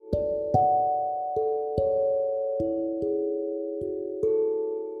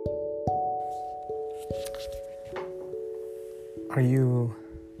Are you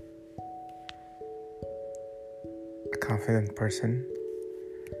a confident person?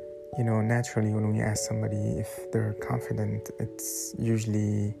 Naturally, when we ask somebody if they're confident, it's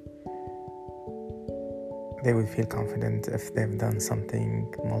usually they would feel confident if they've done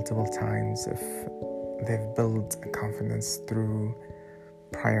something multiple times, if they've built a confidence through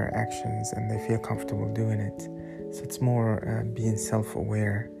prior actions and they feel comfortable doing it. So it's more being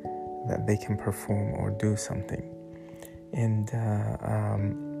self-aware that they can perform or do something. And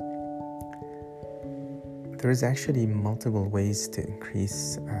there is actually multiple ways to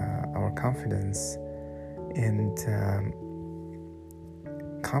increase our confidence. And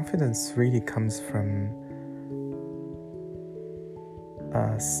confidence really comes from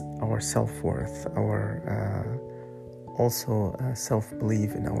our self-worth, our also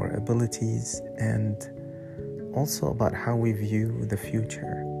self-belief in our abilities, and also about how we view the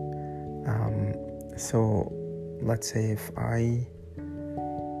future. So let's say if I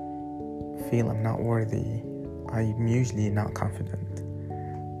feel I'm not worthy, I'm usually not confident.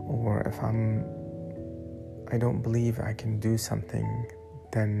 Or if I don't believe I can do something,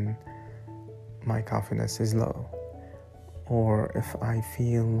 then my confidence is low. Or if I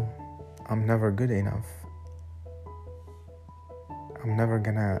feel I'm never good enough, I'm never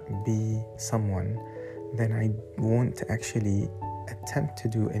gonna be someone, then I won't actually attempt to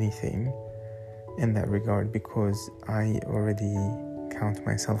do anything in that regard, because I already count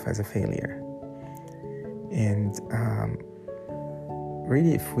myself as a failure. And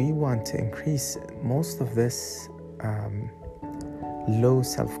really, if we want to increase most of this low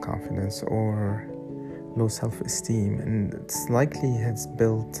self-confidence or low self-esteem, and it's likely it's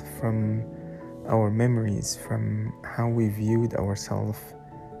built from our memories, from how we viewed ourselves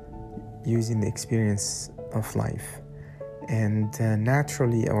using the experience of life. And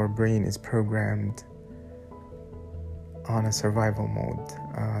naturally our brain is programmed on a survival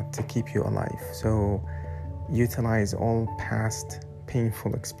mode to keep you alive. So utilize all past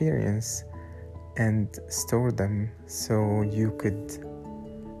painful experience and store them so you could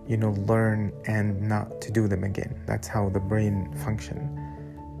learn and not to do them again. That's how the brain function.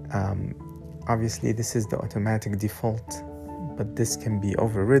 Obviously this is the automatic default, but this can be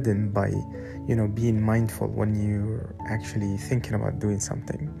overridden by being mindful when you're actually thinking about doing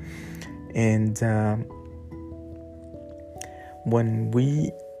something. And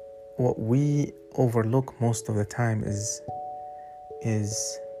what we overlook most of the time is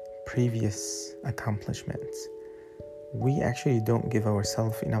previous accomplishments. We actually don't give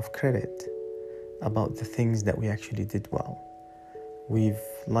ourselves enough credit about the things that we actually did well. We've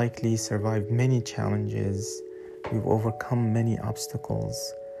likely survived many challenges. We've overcome many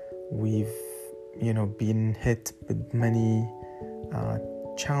obstacles. We've been hit with many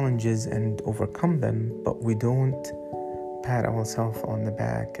challenges and overcome them, but we don't pat ourselves on the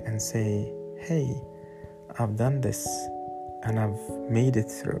back and say, hey, I've done this and I've made it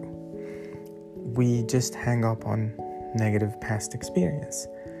through. We just hang up on negative past experience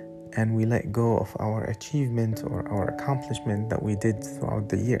and we let go of our achievement or our accomplishment that we did throughout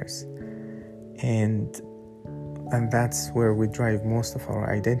the years. And that's where we drive most of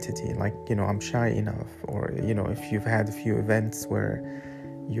our identity. Like, I'm shy enough, or, if you've had a few events where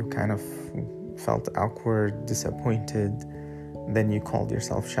you kind of felt awkward, disappointed, then you called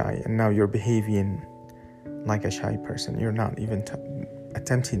yourself shy, and now you're behaving like a shy person. You're not even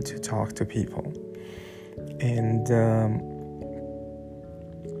attempting to talk to people. And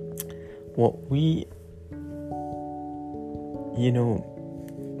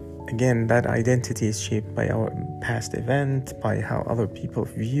again, that identity is shaped by our past event, by how other people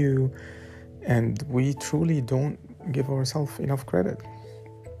view, and we truly don't give ourselves enough credit.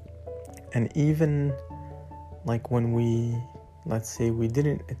 And even like when let's say we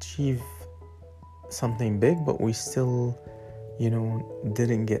didn't achieve something big, but we still,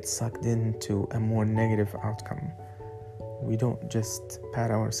 didn't get sucked into a more negative outcome. We don't just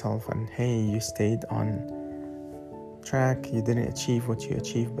pat ourselves and, hey, you stayed on track, you didn't achieve what you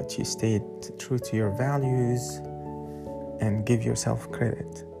achieved, but you stayed true to your values, and give yourself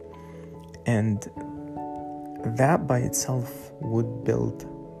credit. And that by itself would build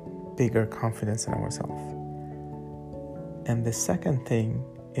bigger confidence in ourselves. And the second thing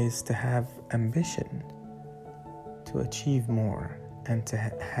is to have ambition to achieve more and to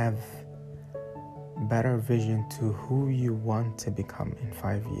have better vision to who you want to become in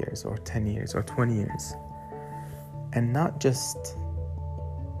 5 years or 10 years or 20 years. And not just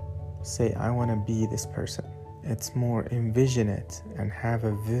say, I want to be this person. It's more envision it and have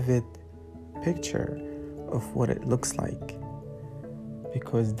a vivid picture of what it looks like,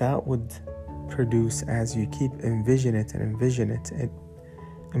 because that would produce as you keep envision it, it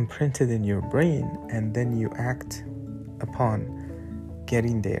imprinted in your brain, and then you act upon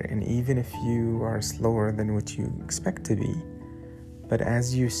getting there. And even if you are slower than what you expect to be, but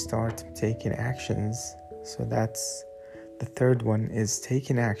as you start taking actions, so that's the third one, is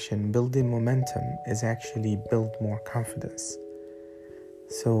taking action, building momentum is actually build more confidence.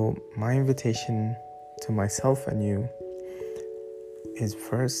 So my invitation to myself and you is,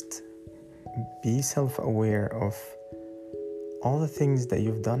 first, be self-aware of all the things that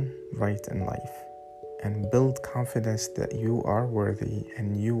you've done right in life, and build confidence that you are worthy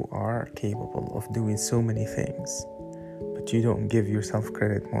and you are capable of doing so many things, but you don't give yourself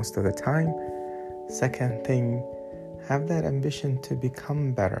credit most of the time. Second thing, have that ambition to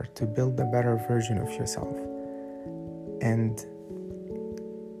become better, to build a better version of yourself, and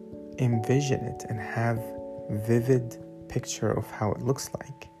envision it and have vivid picture of how it looks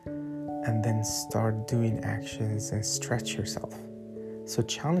like, and then start doing actions and stretch yourself. So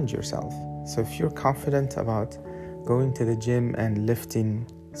challenge yourself. So if you're confident about going to the gym and lifting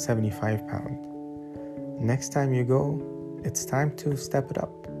 75 pounds, next time you go, it's time to step it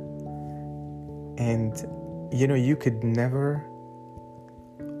up. And you could never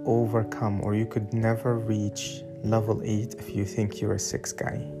overcome, or you could never reach level 8 if you think you're a 6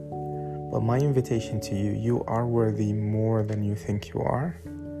 guy. But my invitation to you, you are worthy more than you think you are,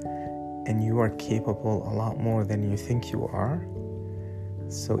 and you are capable a lot more than you think you are.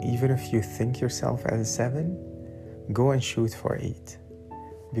 So even if you think yourself as a 7, go and shoot for 8,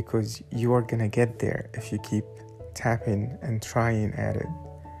 because you are gonna get there if you keep tapping and trying at it.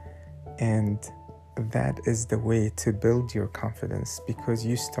 And that is the way to build your confidence, because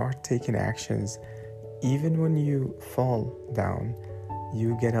you start taking actions. Even when you fall down,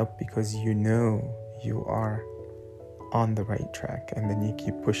 you get up because you know you are on the right track, and then you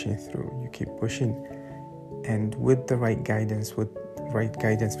keep pushing through, you keep pushing. And with the right guidance,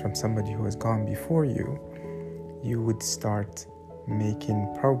 from somebody who has gone before you, you would start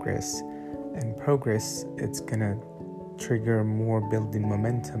making progress. And progress, it's gonna trigger more building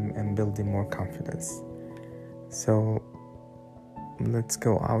momentum and building more confidence. So let's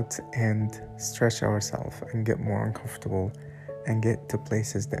go out and stretch ourselves and get more uncomfortable and get to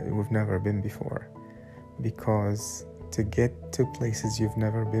places that we've never been before. Because to get to places you've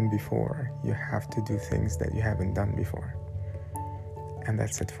never been before, you have to do things that you haven't done before. And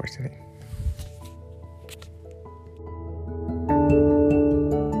that's it for today.